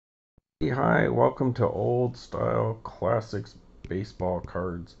Hi, welcome to Old Style Classics Baseball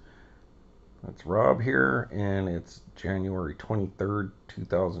Cards. It's Rob here, and it's January 23rd,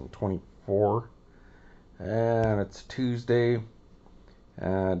 2024, and it's Tuesday.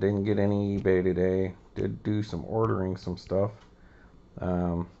 Didn't get any eBay today. Did do some ordering some stuff.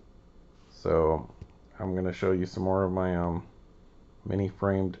 Um, so I'm going to show you some more of my mini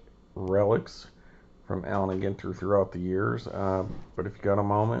framed relics from Allen and Ginter throughout the years. But if you got a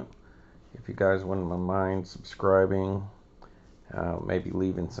moment, if you guys wouldn't mind subscribing, maybe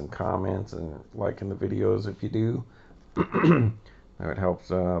leaving some comments and liking the videos if you do. That helps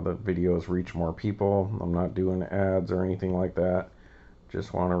the videos reach more people. I'm not doing ads or anything like that.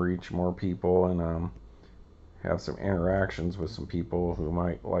 Just want to reach more people and have some interactions with some people who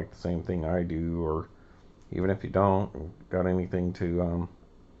might like the same thing I do, or even if you don't, got anything to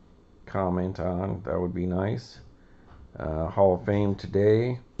comment on, that would be nice. Hall of Fame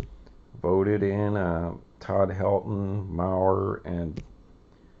today voted in Todd Helton, Mauer, and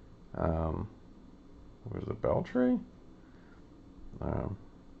was it Beltre? Um,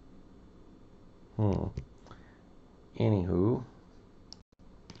 hmm. Anywho,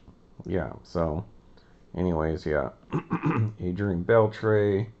 yeah. So, anyways, yeah. Adrian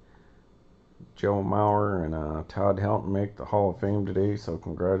Beltre, Joe Mauer, and Todd Helton make the Hall of Fame today. So,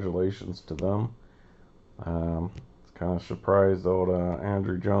 congratulations to them. Kind of surprised though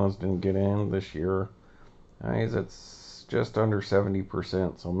Andrew Jones didn't get in this year. He's at just under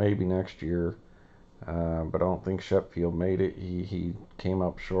 70%, so maybe next year. But I don't think Sheffield made it. He came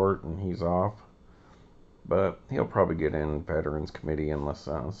up short and he's off. But he'll probably get in Veterans Committee unless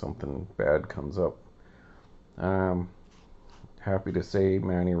something bad comes up. Um, Happy to say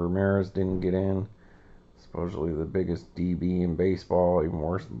Manny Ramirez didn't get in. Supposedly the biggest DB in baseball, even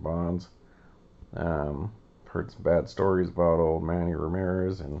worse than Bonds. Heard some bad stories about old Manny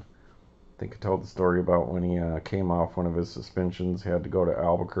Ramirez, and I think I told the story about when he came off one of his suspensions. He had to go to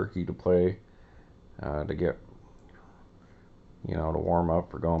Albuquerque to play to get, to warm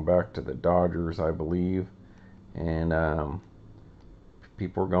up for going back to the Dodgers, I believe. And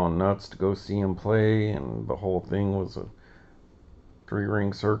people were going nuts to go see him play, and the whole thing was a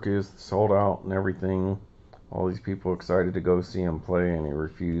three-ring circus, sold out and everything. All these people excited to go see him play, and he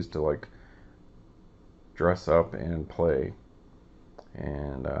refused to dress up and play.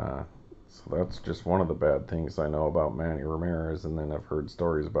 And so that's just one of the bad things I know about Manny Ramirez. And then I've heard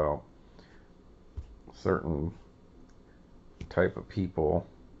stories about certain type of people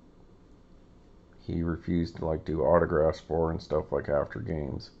he refused to do autographs for and stuff after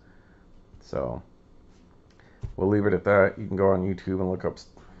games. So we'll leave it at that. You can go on YouTube and look up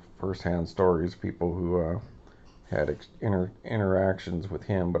first-hand stories, people who had interactions with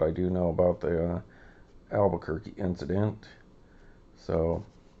him. But I do know about the Albuquerque incident. So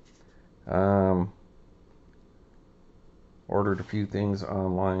ordered a few things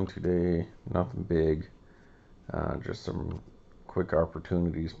online today. Nothing big. Just some quick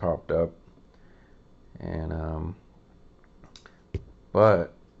opportunities popped up. And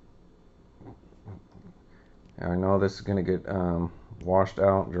but I know this is going to get washed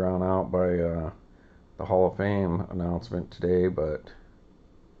out and drowned out by the Hall of Fame announcement today, but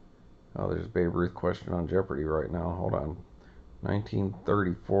there's a Babe Ruth question on Jeopardy right now. Hold on.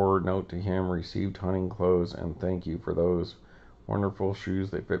 1934, note to him, received hunting clothes and thank you for those wonderful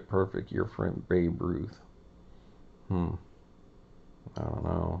shoes. They fit perfect. Your friend Babe Ruth. I don't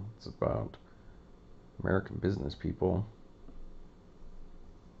know. It's about American business people.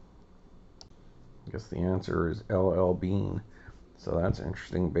 I guess the answer is LL Bean. So that's an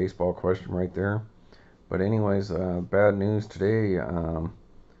interesting baseball question right there. But anyways, bad news today.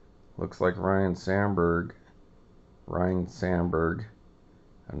 Looks like Ryne Sandberg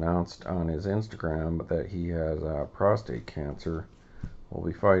announced on his Instagram that he has prostate cancer. We'll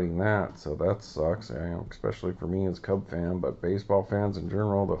be fighting that, so that sucks, especially for me as Cub fan, but baseball fans in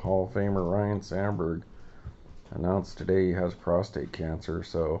general. The Hall of Famer Ryne Sandberg announced today he has prostate cancer,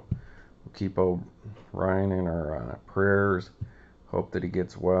 so we'll keep old Ryan in our prayers. Hope that he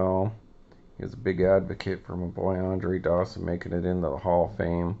gets well. He was a big advocate for my boy Andre Dawson making it into the Hall of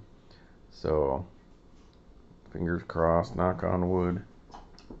Fame. So, fingers crossed, knock on wood.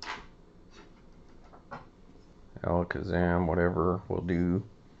 Alakazam, whatever will do.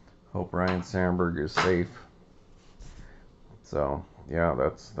 Hope Ryne Sandberg is safe. So, yeah,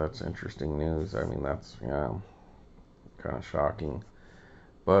 that's interesting news. I mean, that's, kind of shocking.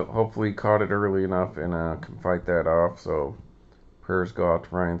 But hopefully he caught it early enough and can fight that off. So, prayers go out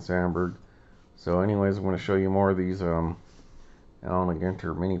to Ryne Sandberg. So anyways, I'm going to show you more of these Allen and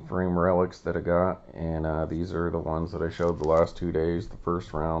Ginter mini frame relics that I got. And these are the ones that I showed the last 2 days, the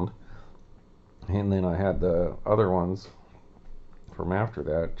first round. And then I had the other ones from after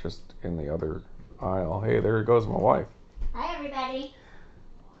that just in the other aisle. Hey, there goes my wife. Hi, everybody.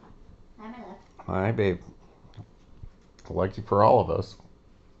 Hi, my love. Hi, babe. Lucky for all of us.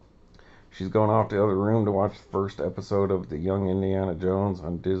 She's going off to the other room to watch the first episode of The Young Indiana Jones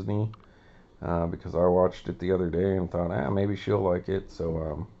on Disney because I watched it the other day and thought, maybe she'll like it.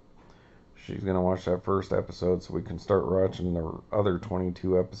 So she's going to watch that first episode so we can start watching the other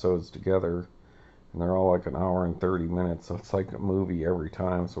 22 episodes together. And they're all like an hour and 30 minutes, so it's like a movie every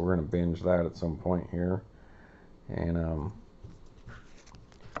time. So we're going to binge that at some point here. And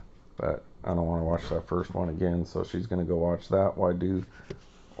but I don't want to watch that first one again, so she's going to go watch that while I do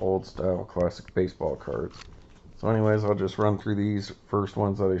old style classic baseball cards. So anyways, I'll just run through these first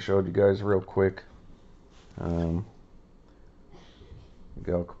ones that I showed you guys real quick. Miguel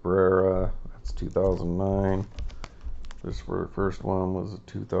Cabrera, that's 2009. This first one was a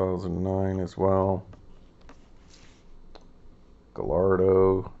 2009 as well.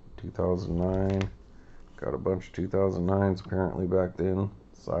 Gallardo, 2009. Got a bunch of 2009s apparently back then.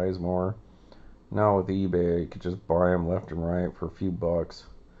 Sizemore. Now with eBay, you could just buy them left and right for a few bucks.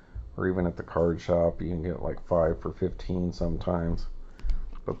 Or even at the card shop, you can get like 5 for 15 sometimes.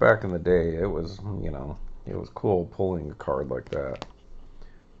 But back in the day, it was, it was cool pulling a card like that.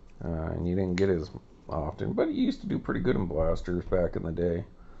 And you didn't get as often, but you used to do pretty good in blasters back in the day.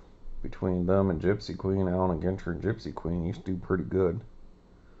 Between them and Gypsy Queen, Allen and Ginter and Gypsy Queen used to do pretty good.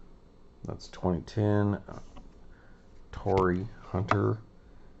 That's 2010. Torrey Hunter,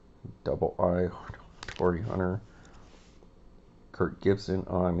 double I, Torrey Hunter. Kurt Gibson,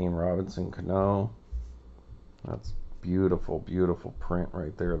 Robinson Cano. That's beautiful, beautiful print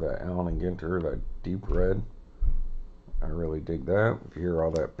right there. That Allen and Ginter, that deep red. I really dig that. If you hear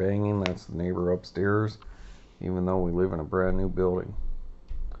all that banging, that's the neighbor upstairs, even though we live in a brand new building.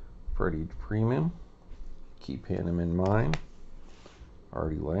 Freddie Freeman, keep him in mind.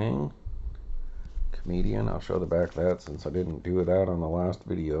 Artie Lang, comedian. I'll show the back of that since I didn't do that on the last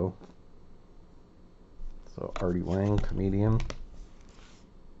video. So Artie Lang, comedian.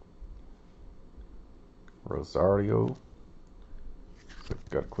 Rosario. So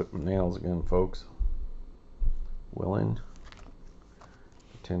got to clip my nails again, folks. Willen.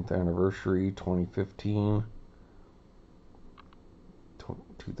 10th anniversary, 2015.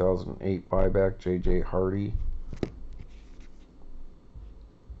 2008 buyback, J.J. Hardy.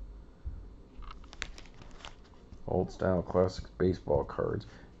 Old style classic baseball cards.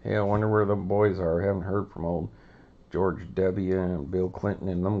 Hey, I wonder where them boys are. I haven't heard from old George W. and Bill Clinton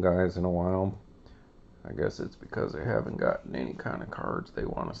and them guys in a while. I guess it's because they haven't gotten any kind of cards they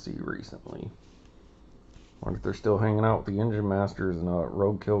want to see recently. Wonder if they're still hanging out with the Engine Masters in a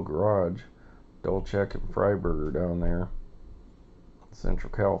Roadkill Garage. Dolchek and Freiberger down there.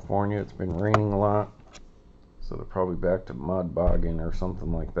 Central California. It's been raining a lot, so they're probably back to mud bogging or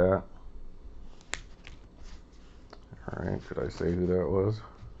something like that. Alright, could I say who that was?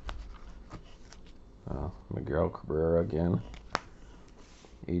 Miguel Cabrera again.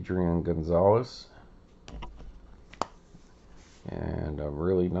 Adrian Gonzalez. And a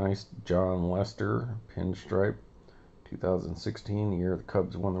really nice John Lester pinstripe. 2016, the year the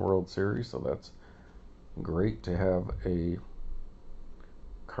Cubs won the World Series, so that's great to have a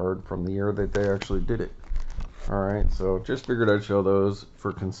card from the year that they actually did it. Alright, so just figured I'd show those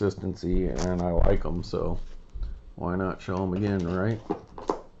for consistency, and I like them, so why not show them again, right?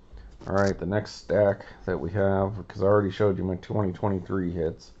 Alright, the next stack that we have, because I already showed you my 2023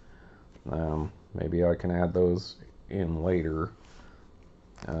 hits. Maybe I can add those in later.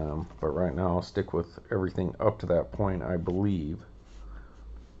 But right now I'll stick with everything up to that point, I believe.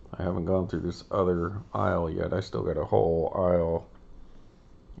 I haven't gone through this other aisle yet. I still got a whole aisle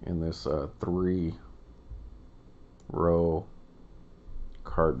in this 3-row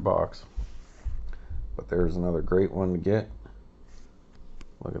card box. But there's another great one to get.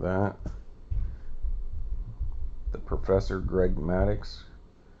 Look at that. The Professor Greg Maddux,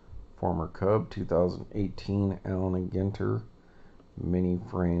 former Cub, 2018 Allen and Ginter, mini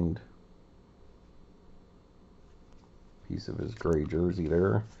framed piece of his gray jersey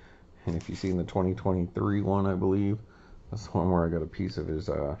there. And if you've seen the 2023 one, I believe, that's the one where I got a piece of his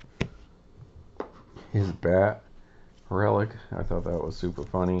bat relic. I thought that was super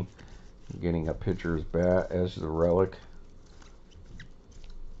funny, getting a pitcher's bat as the relic.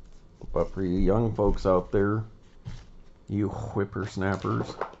 But for you young folks out there, you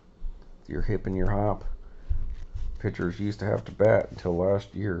whippersnappers, your hip and your hop, pitchers used to have to bat until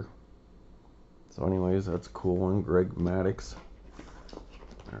last year. So anyways, that's a cool one. Greg Maddux.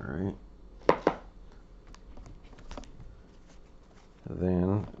 Alright.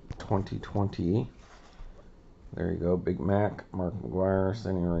 Then 2020. There you go, Big Mac, Mark McGwire.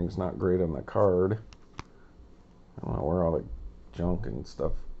 Sending ring's not great on the card. I don't know where all the junk and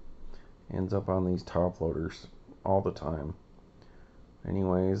stuff ends up on these top loaders all the time.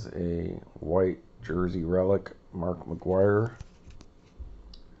 Anyways, a white jersey relic, Mark McGwire,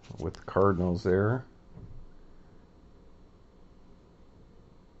 with the Cardinals there.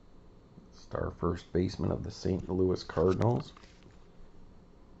 Star first baseman of the St. Louis Cardinals.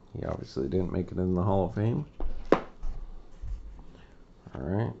 He obviously didn't make it in the Hall of Fame.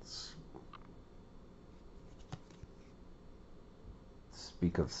 Alright.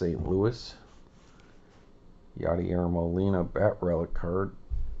 Speak of St. Louis. Yadier Molina bat relic card,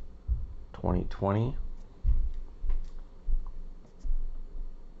 2020.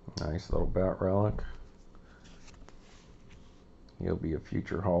 Nice little bat relic. He'll be a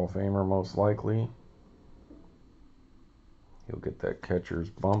future Hall of Famer most likely. He'll get that catcher's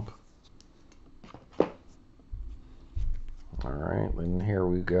bump. Alright, then here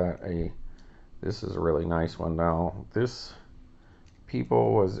we got this is a really nice one now. This,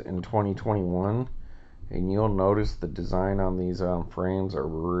 people, was in 2021, and you'll notice the design on these frames are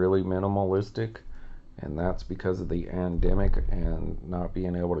really minimalistic, and that's because of the pandemic and not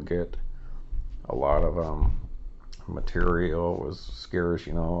being able to get a lot of material was scarce,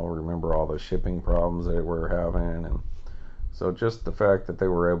 you know. Remember all the shipping problems that we're having, and so just the fact that they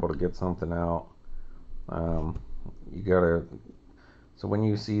were able to get something out, you gotta, so when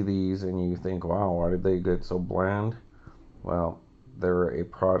you see these and you think, wow, why did they get so bland? Well, they're a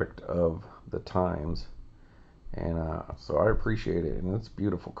product of the times, and so I appreciate it, and it's a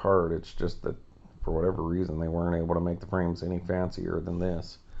beautiful card. It's just that for whatever reason they weren't able to make the frames any fancier than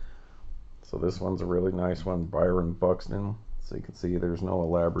this. So this one's a really nice one, Byron Buxton. So you can see there's no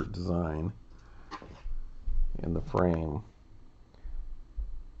elaborate design in the frame.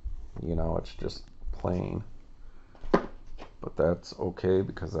 You know, it's just plain. But that's okay,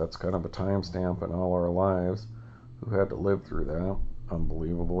 because that's kind of a timestamp in all our lives who had to live through that,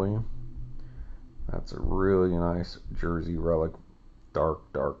 unbelievably. That's a really nice jersey relic, dark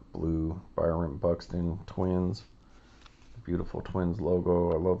blue, Byron Buxton, Twins. Beautiful Twins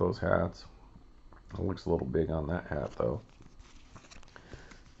logo. I love those hats. It looks a little big on that hat though.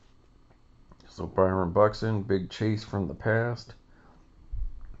 So Byron Buxton, big chase from the past.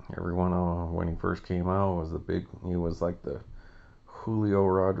 Everyone, when he first came out, was he was like the Julio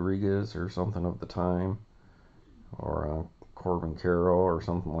Rodriguez or something of the time, or Corbin Carroll or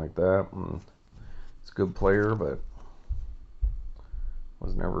something like that. And it's a good player, but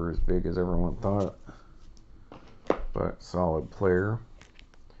was never as big as everyone thought. But solid player.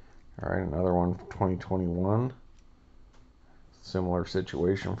 Alright, another one from 2021. Similar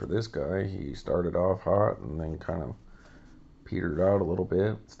situation for this guy. He started off hot and then kind of petered out a little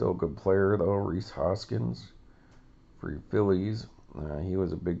bit. Still a good player though. Rhys Hoskins for Phillies. He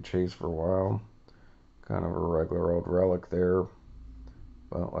was a big chase for a while. Kind of a regular old relic there.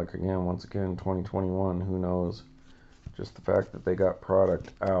 But like again, once again, 2021, who knows? Just the fact that they got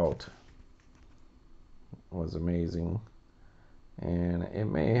product out was amazing. And it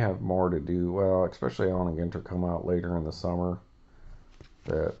may have more to do, well, especially Allen and Ginter come out later in the summer,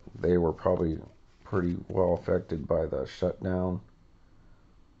 that they were probably pretty well affected by the shutdown.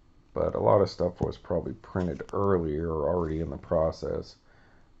 But a lot of stuff was probably printed earlier or already in the process.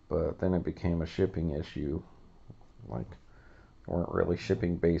 But then it became a shipping issue. Like, they weren't really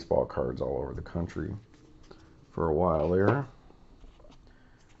shipping baseball cards all over the country for a while there.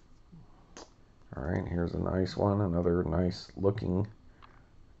 Alright, here's a nice one. Another nice looking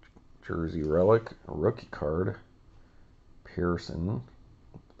jersey relic. A rookie card. Pearson.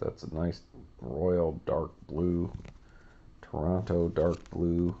 That's a nice royal dark blue. Toronto dark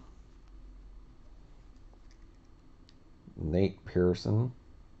blue. Nate Pearson.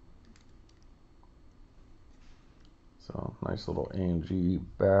 So nice little AMG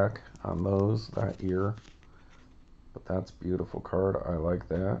back on those that year. But that's a beautiful card. I like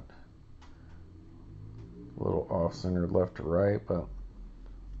that. A little off-centered left to right, but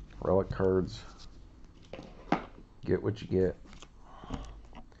relic cards, get what you get.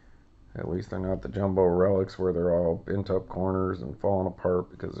 At least they're not the jumbo relics where they're all bent up corners and falling apart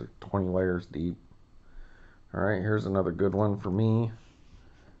because they're 20 layers deep. Alright, here's another good one for me.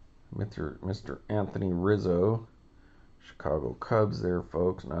 Mr. Anthony Rizzo. Chicago Cubs there,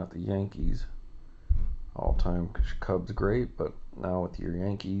 folks, not the Yankees. All-time Cubs great, but now with your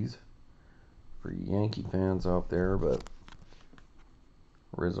Yankees. For you Yankee fans out there, but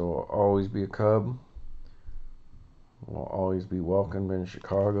Rizzo will always be a Cub. Will always be welcomed in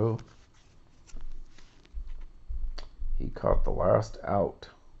Chicago. He caught the last out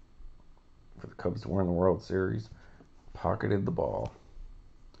for the Cubs to win the World Series. Pocketed the ball.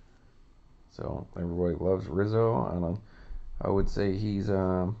 So everybody loves Rizzo, and I would say he's,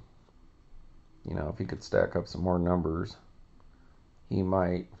 if he could stack up some more numbers, he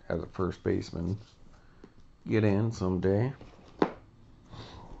might, as a first baseman, get in someday.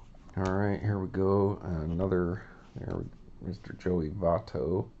 All right, here we go. Another Mr. Joey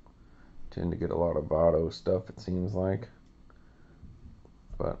Votto. Tend to get a lot of Votto stuff, it seems like.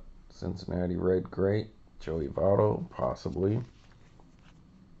 But Cincinnati Red, great. Joey Votto, possibly.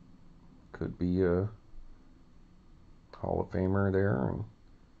 Could be a Hall of Famer there in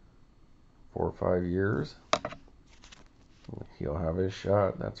 4 or 5 years. He'll have his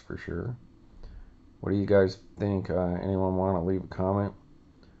shot, that's for sure. What do you guys think? Anyone want to leave a comment?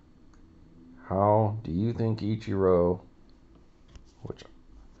 How do you think Ichiro, which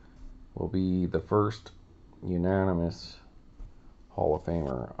will be the first unanimous Hall of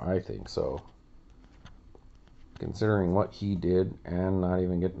Famer? I think so. Considering what he did and not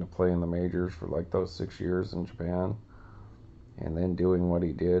even getting to play in the majors for like those 6 years in Japan, and then doing what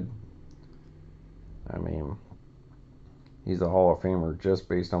he did, I mean, he's a Hall of Famer just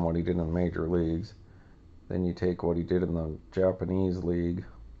based on what he did in the major leagues. Then you take what he did in the Japanese league,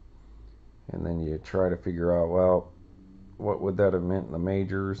 and then you try to figure out, well, what would that have meant in the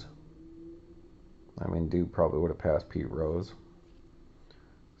majors? I mean, dude probably would have passed Pete Rose.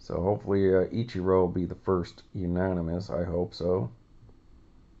 So hopefully Ichiro will be the first unanimous. I hope so.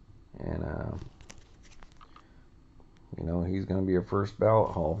 And, he's going to be a first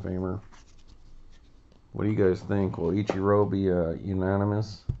ballot Hall of Famer. What do you guys think? Will Ichiro be a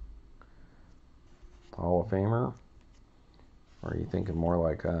unanimous Hall of Famer? Or are you thinking more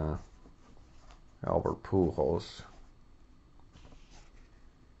like Albert Pujols?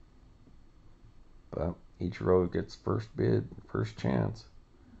 But Ichiro gets first bid, first chance.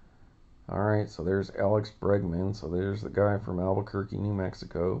 Alright, so there's Alex Bregman. So there's the guy from Albuquerque, New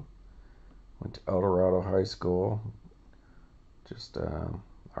Mexico. Went to El Dorado High School. Just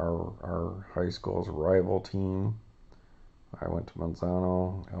our high school's rival team. I went to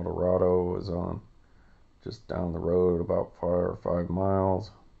Manzano. El Dorado was on just down the road about 4 or 5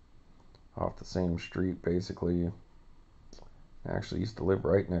 miles. Off the same street, basically. Actually used to live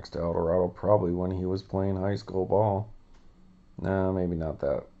right next to El Dorado, probably when he was playing high school ball. No, maybe not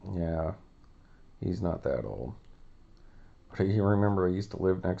that. Yeah, he's not that old. But you remember I used to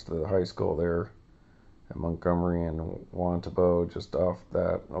live next to the high school there at Montgomery and Wantabo, just off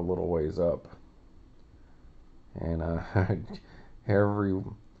that a little ways up. And it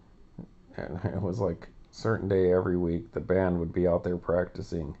was like a certain day every week the band would be out there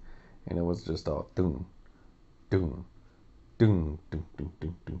practicing, and it was just all doom, doom, doom, doom, doom,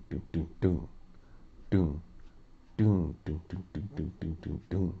 doom, doom, doom, doom, doom, doom. Doom, doom, doom, doom, doom, doom, doom,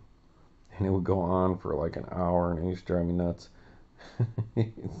 doom. And it would go on for like an hour, and it used to drive me nuts.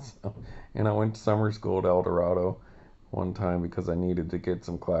 And I went to summer school at El Dorado one time because I needed to get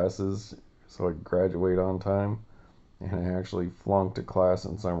some classes so I could graduate on time. And I actually flunked a class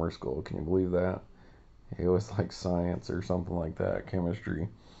in summer school. Can you believe that? It was like science or something like that, chemistry.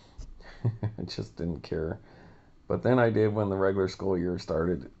 I just didn't care. But then I did when the regular school year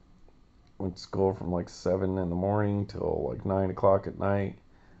started. Went to school from like 7 in the morning till like 9 o'clock at night.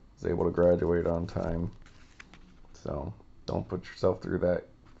 Was able to graduate on time. So don't put yourself through that,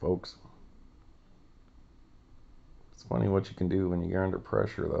 folks. It's funny what you can do when you're under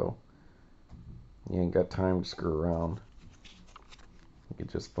pressure, though. You ain't got time to screw around. You can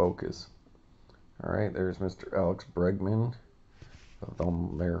just focus. Alright, there's Mr. Alex Bregman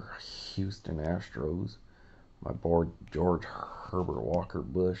of their Houston Astros. My boy George Herbert Walker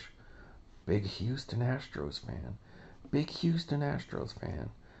Bush. Big Houston Astros fan. Big Houston Astros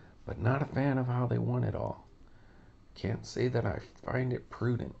fan. But not a fan of how they won it all. Can't say that I find it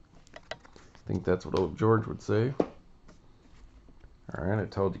prudent. I think that's what old George would say. Alright, I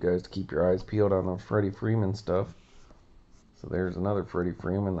told you guys to keep your eyes peeled on the Freddie Freeman stuff. So there's another Freddie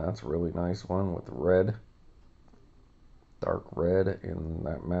Freeman. That's a really nice one with red. Dark red. And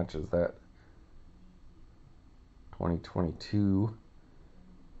that matches that 2022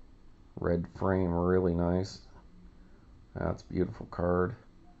 red frame, really nice. That's a beautiful card.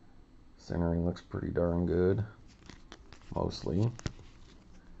 Centering looks pretty darn good, mostly.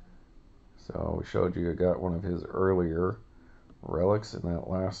 So we showed you I got one of his earlier relics in that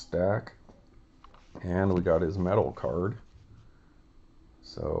last stack, and we got his metal card.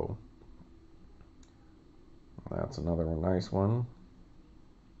 So that's another nice one.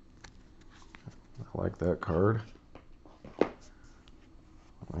 I like that card.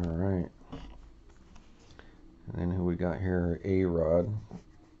 Alright. And then who we got here? ARod.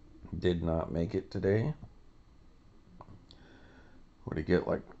 did not make it today. Would he get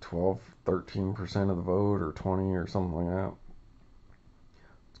like 12, 13% of the vote or 20 or something like that?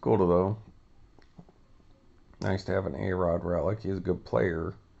 It's cool though. Nice to have an ARod relic. He's a good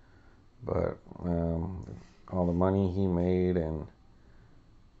player, but all the money he made and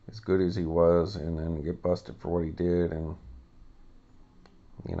as good as he was, and then get busted for what he did, and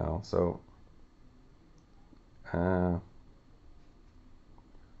so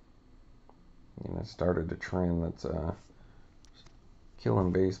started a trend that's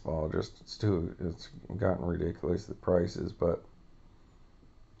killing baseball. Just it's gotten ridiculous, the prices, but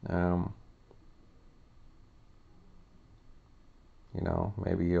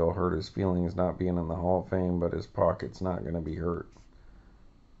maybe he'll hurt his feelings not being in the Hall of Fame, but his pocket's not going to be hurt.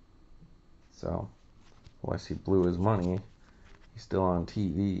 So unless he blew his money, he's still on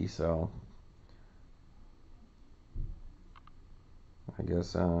TV, so I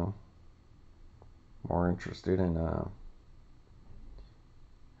guess more interested in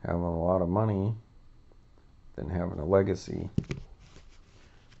having a lot of money than having a legacy.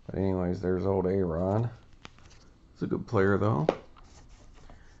 But anyways, there's old ARod. He's a good player though.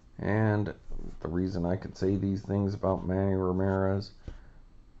 And the reason I could say these things about Manny Ramirez,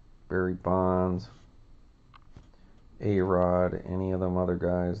 Barry Bonds, ARod, any of them other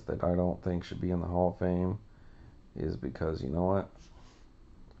guys that I don't think should be in the Hall of Fame is because, you know what?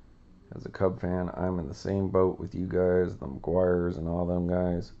 As a Cub fan, I'm in the same boat with you guys, the McGwires and all them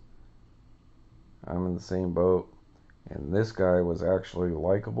guys. I'm in the same boat. And this guy was actually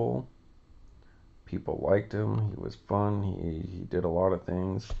likable. People liked him. He was fun. He did a lot of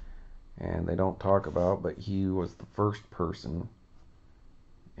things. And they don't talk about, but he was the first person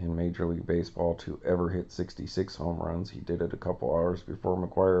in Major League Baseball to ever hit 66 home runs. He did it a couple hours before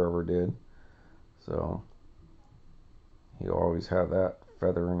McGwire ever did. So he always had that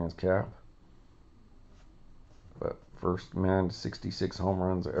feather in his cap. But first man to 66 home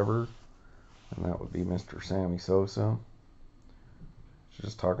runs ever, and that would be Mr. Sammy Sosa. I was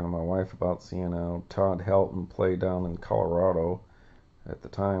just talking to my wife about seeing Todd Helton play down in Colorado. At the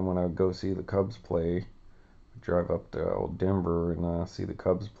time when I would go see the Cubs play, I'd drive up to old Denver and see the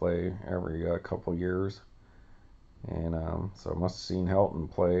Cubs play every couple years. And so I must have seen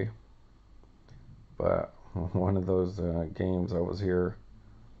Helton play. But one of those games I was here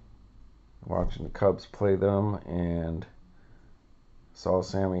watching the Cubs play them and saw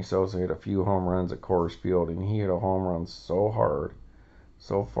Sammy Sosa hit a few home runs at Coors Field, and he hit a home run so hard,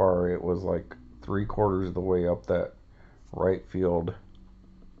 so far it was like 3/4 of the way up that right field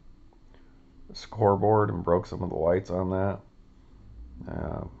scoreboard and broke some of the lights on that.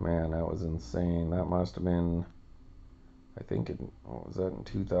 Man, that was insane. That must have been, I think, what was that, in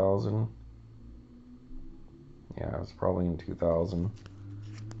 2000? Yeah, it was probably in 2000,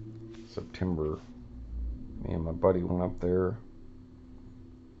 September. Me and my buddy went up there.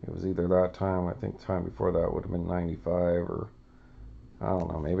 It was either that time, I think the time before that would have been 95, or I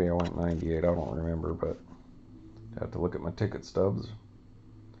don't know, maybe I went 98, I don't remember, but I have to look at my ticket stubs.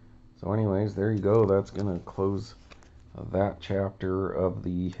 So anyways, there you go. That's going to close that chapter of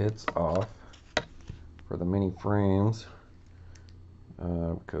the hits off for the mini frames,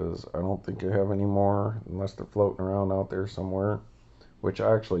 because I don't think I have any more unless they're floating around out there somewhere, which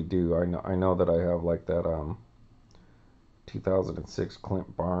I actually do. I know that I have like that 2006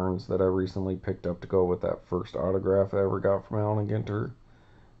 Clint Barnes that I recently picked up to go with that first autograph I ever got from Alan Ginter,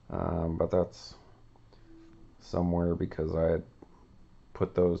 but that's somewhere because I had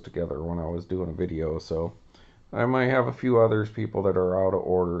put those together when I was doing a video, so I might have a few others, people that are out of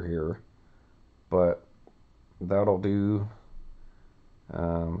order here, but that'll do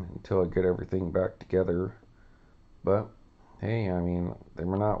until I get everything back together. But hey, I mean, they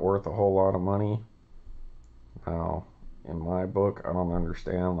were not worth a whole lot of money. Now, in my book, I don't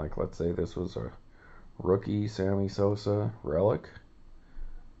understand, like, let's say this was a rookie Sammy Sosa relic.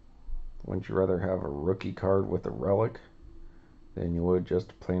 Wouldn't you rather have a rookie card with a relic than you would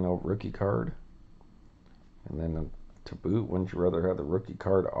just a plain old rookie card? And then to boot, wouldn't you rather have the rookie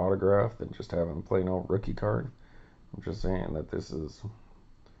card autographed than just having a plain old rookie card? I'm just saying that this is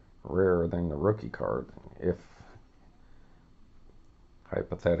rarer than the rookie card, if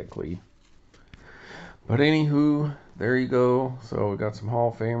hypothetically. But anywho, there you go. So we got some Hall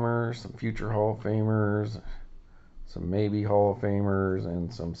of Famers, some future Hall of Famers, some maybe Hall of Famers,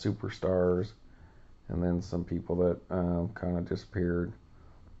 and some superstars, and then some people that kind of disappeared.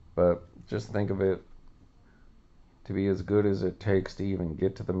 But just think of it, to be as good as it takes to even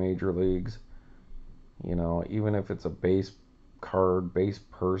get to the major leagues, you know, even if it's a base card, base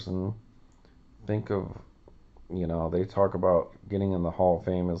person, think of you know, they talk about getting in the Hall of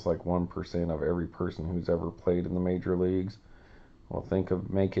Fame as like 1% of every person who's ever played in the major leagues. Well, think of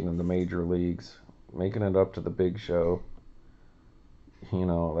making it in the major leagues, making it up to the big show. You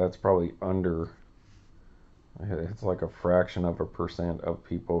know, that's probably under, it's like a fraction of a percent of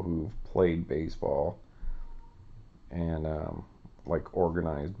people who've played baseball and like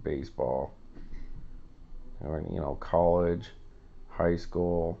organized baseball, or you know, college, high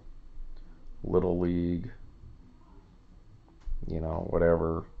school, little league, you know,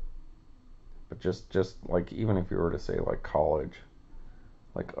 whatever. But just like, even if you were to say like college,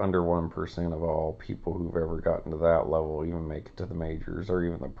 like under 1% of all people who've ever gotten to that level even make it to the majors or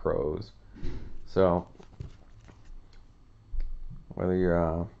even the pros. So whether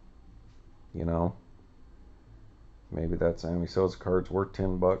you're you know, maybe that Sammy Sosa card's worth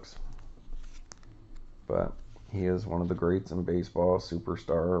 $10, but he is one of the greats in baseball,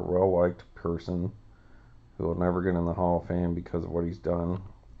 superstar, well-liked person who will never get in the Hall of Fame because of what he's done.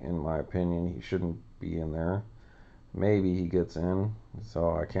 In my opinion, he shouldn't be in there. Maybe he gets in,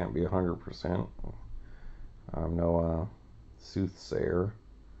 so I can't be 100%. I'm no soothsayer,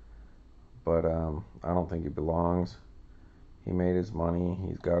 but I don't think he belongs. He made his money,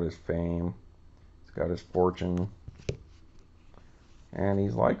 he's got his fame, he's got his fortune, and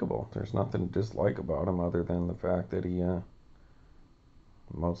he's likable. There's nothing to dislike about him other than the fact that he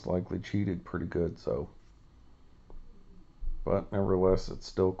most likely cheated pretty good. So, but nevertheless, it's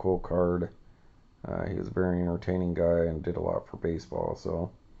still a cool card. He was a very entertaining guy and did a lot for baseball,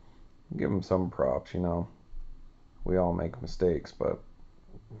 so give him some props. You know, we all make mistakes, but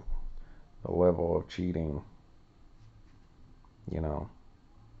the level of cheating, you know,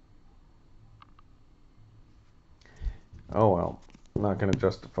 oh well, I'm not going to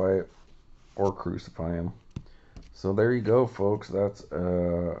justify it or crucify him. So there you go, folks. That's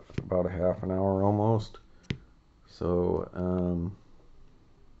about a half an hour almost. So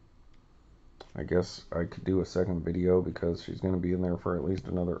I guess I could do a second video because she's going to be in there for at least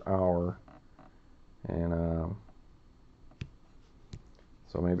another hour. And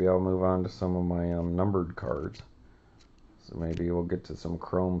so maybe I'll move on to some of my numbered cards. So maybe we'll get to some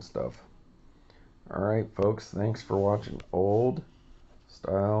chrome stuff. Alright, folks. Thanks for watching Old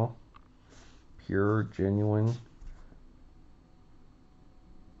Style, Pure, Genuine,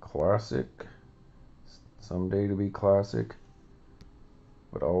 Classic, someday to be classic,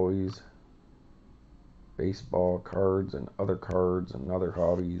 but always baseball cards and other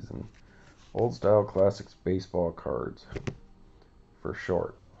hobbies, and Old Style Classics baseball cards for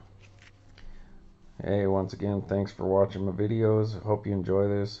short. Hey, once again, thanks for watching my videos. Hope you enjoy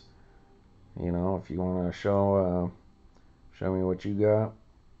this. You know, if you want to show me what you got,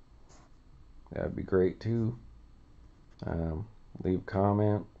 that'd be great too. Leave a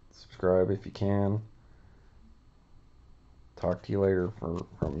comment, subscribe if you can. Talk to you later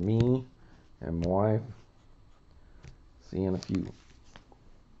from me and my wife. See you in a few.